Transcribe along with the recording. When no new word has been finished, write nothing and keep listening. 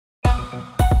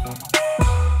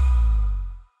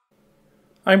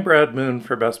I'm Brad Moon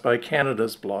for Best Buy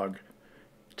Canada's blog.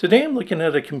 Today I'm looking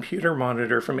at a computer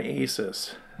monitor from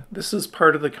ASUS. This is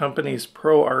part of the company's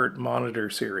ProArt monitor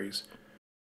series.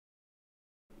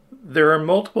 There are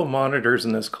multiple monitors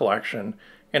in this collection,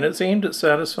 and it's aimed at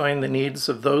satisfying the needs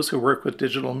of those who work with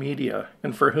digital media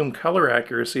and for whom color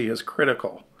accuracy is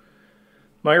critical.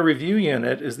 My review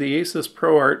unit is the ASUS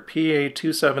ProArt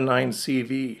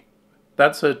PA279CV.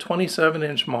 That's a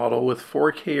 27-inch model with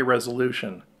 4K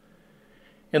resolution.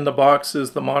 In the box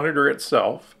is the monitor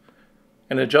itself,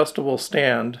 an adjustable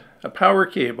stand, a power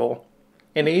cable,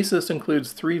 and ASUS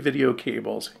includes 3 video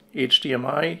cables,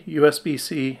 HDMI,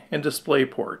 USB-C, and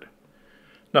DisplayPort.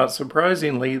 Not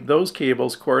surprisingly, those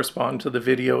cables correspond to the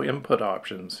video input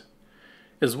options.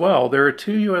 As well, there are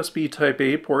 2 USB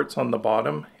Type-A ports on the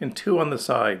bottom and 2 on the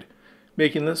side,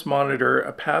 making this monitor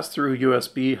a pass-through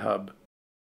USB hub.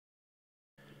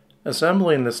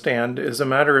 Assembling the stand is a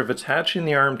matter of attaching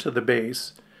the arm to the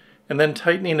base and then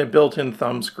tightening a built-in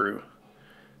thumb screw.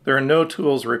 There are no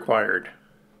tools required.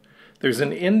 There's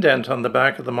an indent on the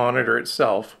back of the monitor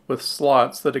itself with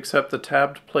slots that accept the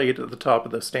tabbed plate at the top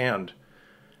of the stand.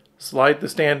 Slide the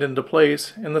stand into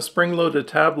place and the spring-loaded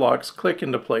tab locks click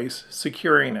into place,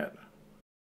 securing it.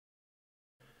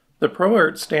 The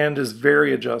ProArt stand is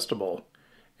very adjustable.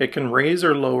 It can raise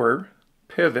or lower,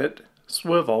 pivot,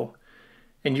 swivel,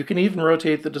 and you can even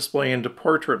rotate the display into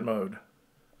portrait mode.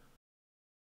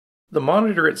 The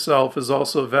monitor itself is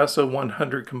also VESA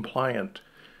 100 compliant,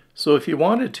 so if you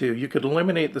wanted to, you could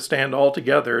eliminate the stand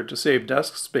altogether to save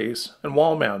desk space and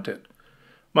wall mount it.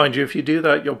 Mind you, if you do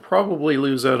that, you'll probably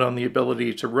lose out on the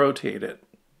ability to rotate it.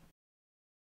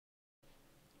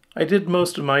 I did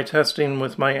most of my testing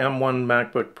with my M1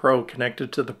 MacBook Pro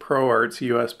connected to the ProArt's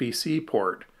USB-C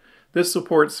port. This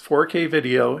supports 4K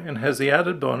video and has the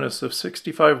added bonus of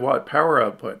 65-watt power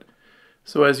output.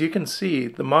 So as you can see,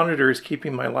 the monitor is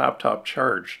keeping my laptop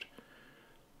charged.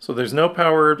 So there's no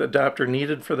power adapter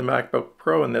needed for the MacBook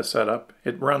Pro in this setup.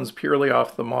 It runs purely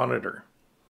off the monitor.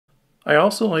 I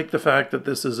also like the fact that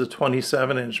this is a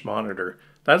 27-inch monitor.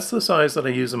 That's the size that I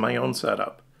use in my own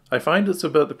setup. I find it's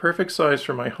about the perfect size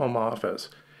for my home office.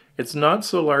 It's not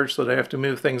so large that I have to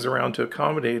move things around to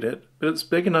accommodate it, but it's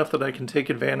big enough that I can take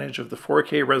advantage of the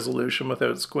 4K resolution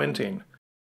without squinting.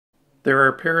 There are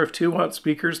a pair of 2-watt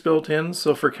speakers built in,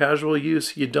 so for casual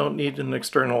use you don't need an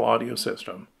external audio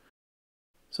system.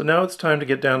 So now it's time to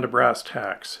get down to brass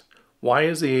tacks. Why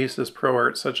is the ASUS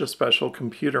ProArt such a special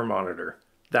computer monitor?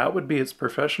 That would be its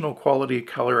professional quality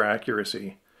color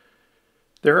accuracy.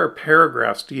 There are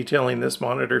paragraphs detailing this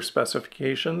monitor's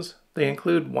specifications. They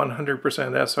include 100%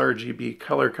 sRGB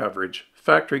color coverage,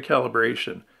 factory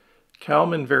calibration,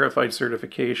 Kalman verified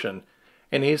certification,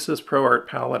 and ASUS ProArt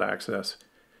palette access.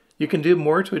 You can do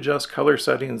more to adjust color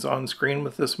settings on screen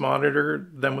with this monitor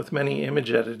than with many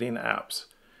image editing apps.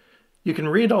 You can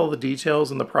read all the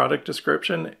details in the product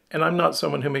description, and I'm not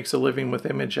someone who makes a living with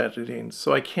image editing,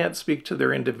 so I can't speak to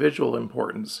their individual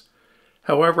importance.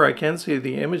 However, I can say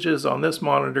the images on this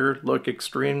monitor look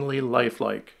extremely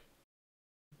lifelike.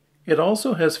 It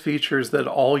also has features that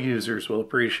all users will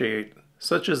appreciate,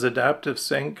 such as adaptive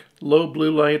sync, low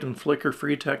blue light and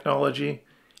flicker-free technology,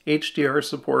 HDR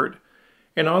support,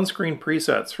 and on-screen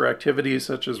presets for activities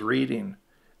such as reading.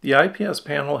 The IPS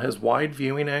panel has wide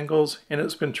viewing angles and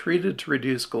it's been treated to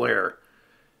reduce glare.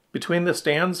 Between the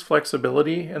stand's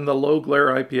flexibility and the low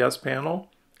glare IPS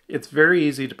panel, it's very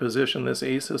easy to position this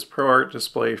ASUS ProArt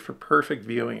display for perfect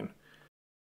viewing.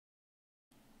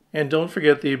 And don't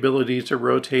forget the ability to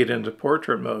rotate into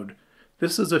portrait mode.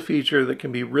 This is a feature that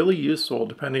can be really useful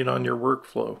depending on your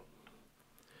workflow.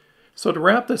 So to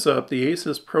wrap this up, the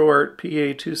ASUS ProArt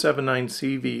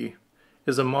PA279CV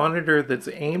is a monitor that's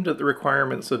aimed at the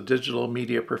requirements of digital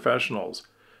media professionals,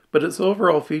 but its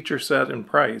overall feature set and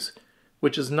price,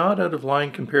 which is not out of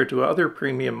line compared to other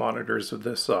premium monitors of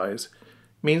this size,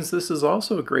 means this is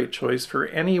also a great choice for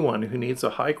anyone who needs a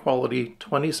high-quality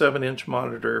 27-inch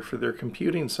monitor for their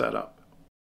computing setup.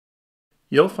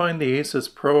 You'll find the ASUS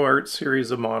ProArt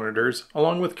series of monitors,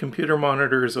 along with computer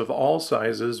monitors of all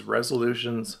sizes,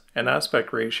 resolutions, and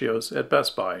aspect ratios at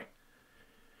Best Buy.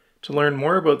 To learn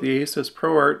more about the ASUS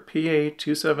ProArt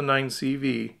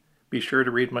PA279CV, be sure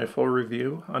to read my full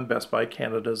review on Best Buy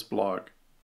Canada's blog.